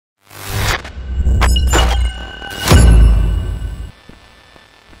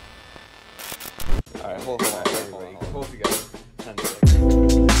hold on, everybody. Hold together.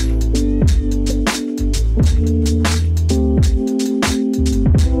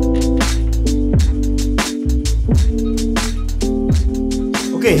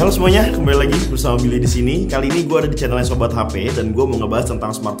 Oke, halo semuanya, kembali lagi bersama Billy di sini. Kali ini gue ada di channelnya Sobat HP dan gue mau ngebahas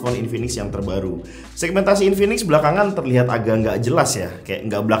tentang smartphone Infinix yang terbaru. Segmentasi Infinix belakangan terlihat agak nggak jelas ya, kayak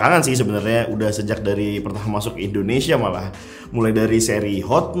nggak belakangan sih sebenarnya, udah sejak dari pertama masuk ke Indonesia malah. Mulai dari seri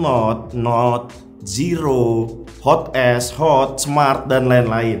Hot Note, Note, Zero, Hot S, Hot, Smart, dan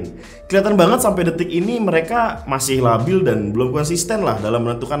lain-lain. Kelihatan banget sampai detik ini mereka masih labil dan belum konsisten lah dalam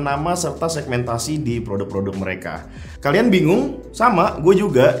menentukan nama serta segmentasi di produk-produk mereka. Kalian bingung? Sama, gue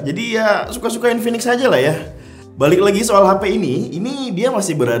juga. Jadi ya suka-suka Infinix aja lah ya. Balik lagi soal HP ini dia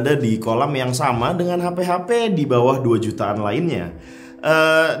masih berada di kolam yang sama dengan HP-HP di bawah 2 jutaan lainnya.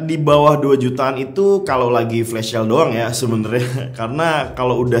 Di bawah 2 jutaan itu kalau lagi flash sale doang ya sebenarnya. Karena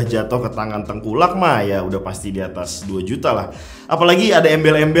kalau udah jatuh ke tangan tengkulak mah ya udah pasti di atas 2 juta lah. Apalagi ada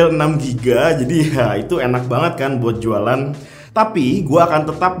embel-embel 6 giga, jadi ya itu enak banget kan buat jualan. Tapi gue akan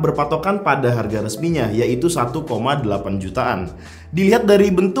tetap berpatokan pada harga resminya, yaitu 1,8 jutaan. Dilihat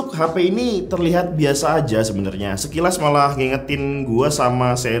dari bentuk, HP ini terlihat biasa aja sebenarnya. Sekilas malah ngingetin gue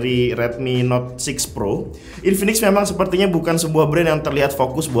sama seri Redmi Note 6 Pro. Infinix memang sepertinya bukan sebuah brand yang terlihat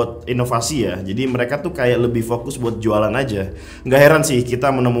fokus buat inovasi ya. Jadi mereka tuh kayak lebih fokus buat jualan aja. Nggak heran sih kita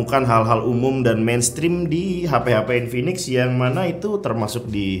menemukan hal-hal umum dan mainstream di HP-HP Infinix yang mana itu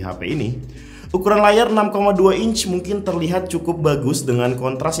termasuk di HP ini. Ukuran layar 6,2 inch mungkin terlihat cukup bagus dengan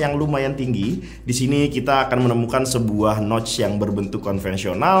kontras yang lumayan tinggi. Di sini kita akan menemukan sebuah notch yang berbentuk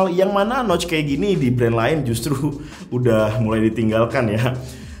konvensional, yang mana notch kayak gini di brand lain justru udah mulai ditinggalkan ya.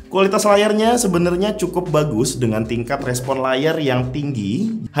 Kualitas layarnya sebenarnya cukup bagus dengan tingkat respon layar yang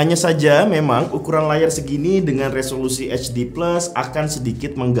tinggi. Hanya saja memang ukuran layar segini dengan resolusi HD+ akan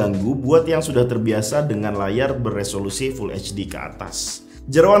sedikit mengganggu buat yang sudah terbiasa dengan layar beresolusi Full HD ke atas.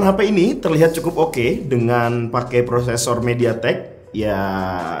 Jeroan HP ini terlihat cukup oke dengan pakai prosesor MediaTek.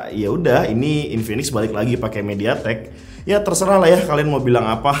 Ya udah, ini Infinix balik lagi pakai MediaTek. Ya terserah lah ya kalian mau bilang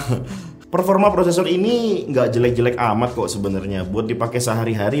apa. Performa prosesor ini nggak jelek-jelek amat kok sebenarnya. Buat dipakai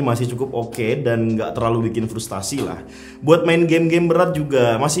sehari-hari masih cukup oke dan nggak terlalu bikin frustasi lah. Buat main game-game berat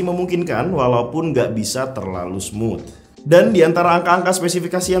juga masih memungkinkan walaupun nggak bisa terlalu smooth. Dan di antara angka-angka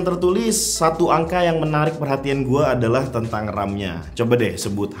spesifikasi yang tertulis, satu angka yang menarik perhatian gue adalah tentang RAM-nya. Coba deh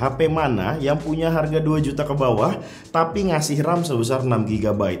sebut HP mana yang punya harga 2 juta ke bawah tapi ngasih RAM sebesar 6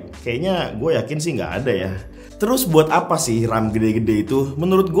 GB. Kayaknya gue yakin sih nggak ada ya. Terus buat apa sih RAM gede-gede itu?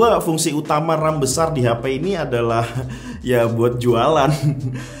 Menurut gue fungsi utama RAM besar di HP ini adalah ya buat jualan.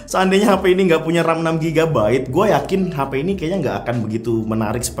 Seandainya HP ini nggak punya RAM 6 GB, gue yakin HP ini kayaknya nggak akan begitu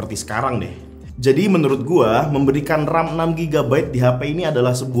menarik seperti sekarang deh. Jadi menurut gua memberikan RAM 6 GB di HP ini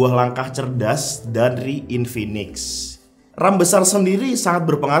adalah sebuah langkah cerdas dari Infinix. RAM besar sendiri sangat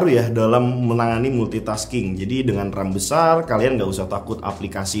berpengaruh ya dalam menangani multitasking. Jadi dengan RAM besar kalian nggak usah takut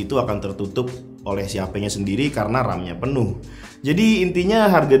aplikasi itu akan tertutup oleh si HP-nya sendiri karena RAM-nya penuh. Jadi intinya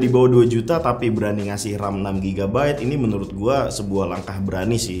harga di bawah 2 juta tapi berani ngasih RAM 6 GB ini menurut gua sebuah langkah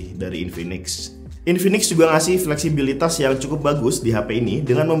berani sih dari Infinix. Infinix juga ngasih fleksibilitas yang cukup bagus di HP ini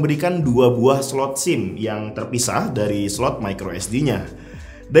dengan memberikan 2 buah slot SIM yang terpisah dari slot microSD-nya.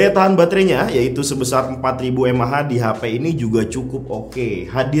 Daya tahan baterainya yaitu sebesar 4000 mAh di HP ini juga cukup oke.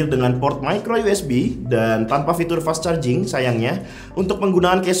 Hadir dengan port micro USB dan tanpa fitur fast charging sayangnya. Untuk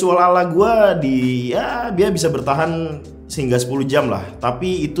penggunaan casual ala gua dia bisa bertahan hingga 10 jam lah.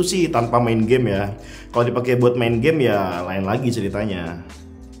 Tapi itu sih tanpa main game ya. Kalau dipakai buat main game ya lain lagi ceritanya.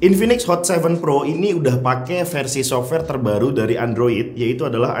 Infinix Hot 7 Pro ini udah pakai versi software terbaru dari Android, yaitu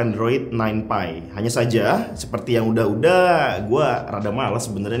adalah Android 9 Pie. Hanya saja, seperti yang udah-udah, gue rada malas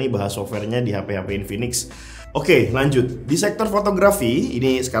sebenarnya nih bahas softwarenya di HP-HP Infinix. Oke, lanjut. Di sektor fotografi,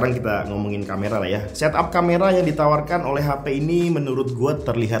 ini sekarang kita ngomongin kamera lah ya. Setup kamera yang ditawarkan oleh HP ini menurut gue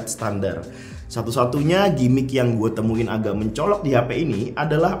terlihat standar. Satu-satunya gimmick yang gue temuin agak mencolok di HP ini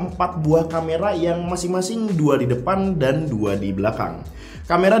adalah 4 buah kamera yang masing-masing 2 di depan dan 2 di belakang.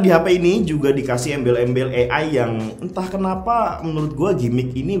 Kamera di HP ini juga dikasih embel-embel AI yang entah kenapa menurut gue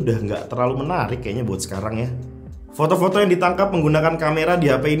gimmick ini udah nggak terlalu menarik kayaknya buat sekarang ya. Foto-foto yang ditangkap menggunakan kamera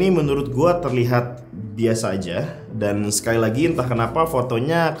di HP ini menurut gue terlihat biasa aja. Dan sekali lagi entah kenapa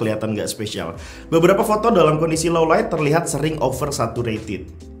fotonya kelihatan nggak spesial. Beberapa foto dalam kondisi low light terlihat sering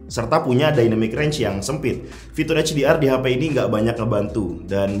oversaturated, serta punya dynamic range yang sempit. Fitur HDR di HP ini nggak banyak ngebantu,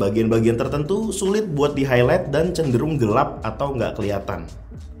 dan bagian-bagian tertentu sulit buat di highlight dan cenderung gelap atau nggak kelihatan.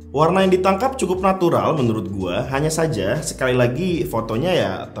 Warna yang ditangkap cukup natural menurut gua, hanya saja sekali lagi fotonya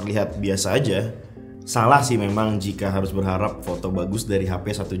ya terlihat biasa aja. Salah sih memang jika harus berharap foto bagus dari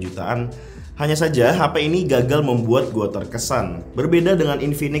HP 1 jutaan. Hanya saja HP ini gagal membuat gue terkesan. Berbeda dengan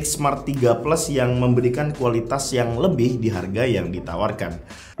Infinix Smart 3 Plus yang memberikan kualitas yang lebih di harga yang ditawarkan.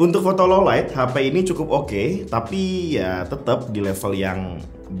 Untuk foto low light, HP ini cukup oke, tapi ya tetap di level yang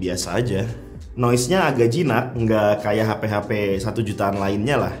biasa aja. Noise-nya agak jinak, nggak kayak HP-HP 1 jutaan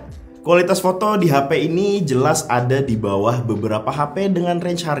lainnya lah. Kualitas foto di HP ini jelas ada di bawah beberapa HP dengan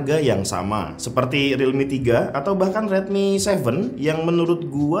range harga yang sama, seperti Realme 3 atau bahkan Redmi 7 yang menurut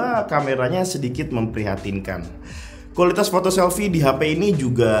gua kameranya sedikit memprihatinkan. Kualitas foto selfie di HP ini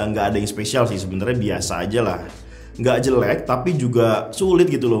juga nggak ada yang spesial sih, sebenarnya biasa aja lah. Nggak jelek tapi juga sulit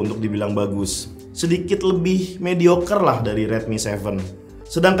gitu loh untuk dibilang bagus. Sedikit lebih mediocre lah dari Redmi 7.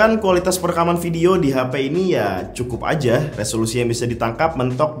 Sedangkan kualitas perekaman video di HP ini ya cukup aja, resolusi yang bisa ditangkap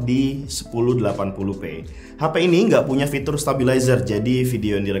mentok di 1080p. HP ini nggak punya fitur stabilizer, jadi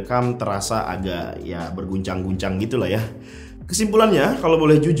video yang direkam terasa agak ya berguncang-guncang gitu lah ya. Kesimpulannya, kalau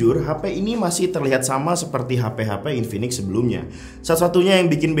boleh jujur, HP ini masih terlihat sama seperti HP-HP Infinix sebelumnya. Satu-satunya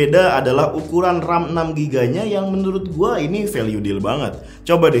yang bikin beda adalah ukuran RAM 6GB-nya yang menurut gua ini value deal banget.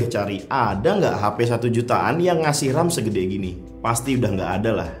 Coba deh cari, ada nggak HP 1 jutaan yang ngasih RAM segede gini? Pasti udah nggak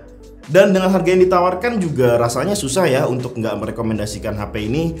ada lah. Dan dengan harga yang ditawarkan juga rasanya susah ya untuk nggak merekomendasikan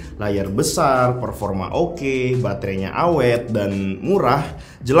HP ini. Layar besar, performa oke, baterainya awet, dan murah.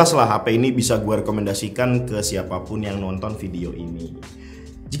 Jelas lah HP ini bisa gue rekomendasikan ke siapapun yang nonton video ini.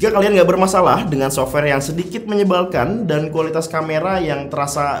 Jika kalian nggak bermasalah dengan software yang sedikit menyebalkan dan kualitas kamera yang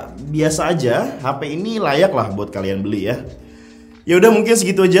terasa biasa aja, HP ini layak lah buat kalian beli ya. Ya udah, mungkin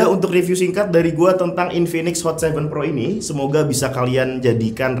segitu aja untuk review singkat dari gua tentang Infinix Hot 7 Pro ini. Semoga bisa kalian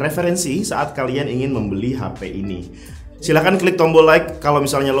jadikan referensi saat kalian ingin membeli HP ini. Silahkan klik tombol like kalau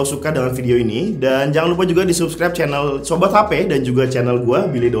misalnya lo suka dengan video ini. Dan jangan lupa juga di subscribe channel Sobat HP dan juga channel gua,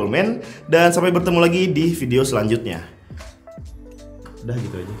 Billy Dolmen. Dan sampai bertemu lagi di video selanjutnya. Udah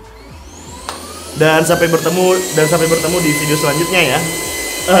gitu aja. Dan sampai bertemu di video selanjutnya ya.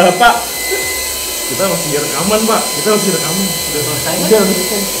 Pak, kita masih rekaman, Pak. Udah selesai.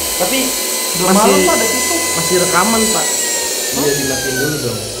 Tapi masih rekaman, Pak. Iya, dimatiin dulu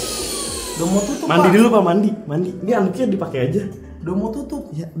dong. Udah mau tutup, Mandi Pak. dulu, Pak, mandi. Ini anduknya dipakai aja. Udah mau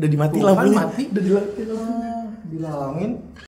tutup. Ya, udah dimatiin Bukan lampunya. mati. Udah dimatiin lampunya. Dilalangin.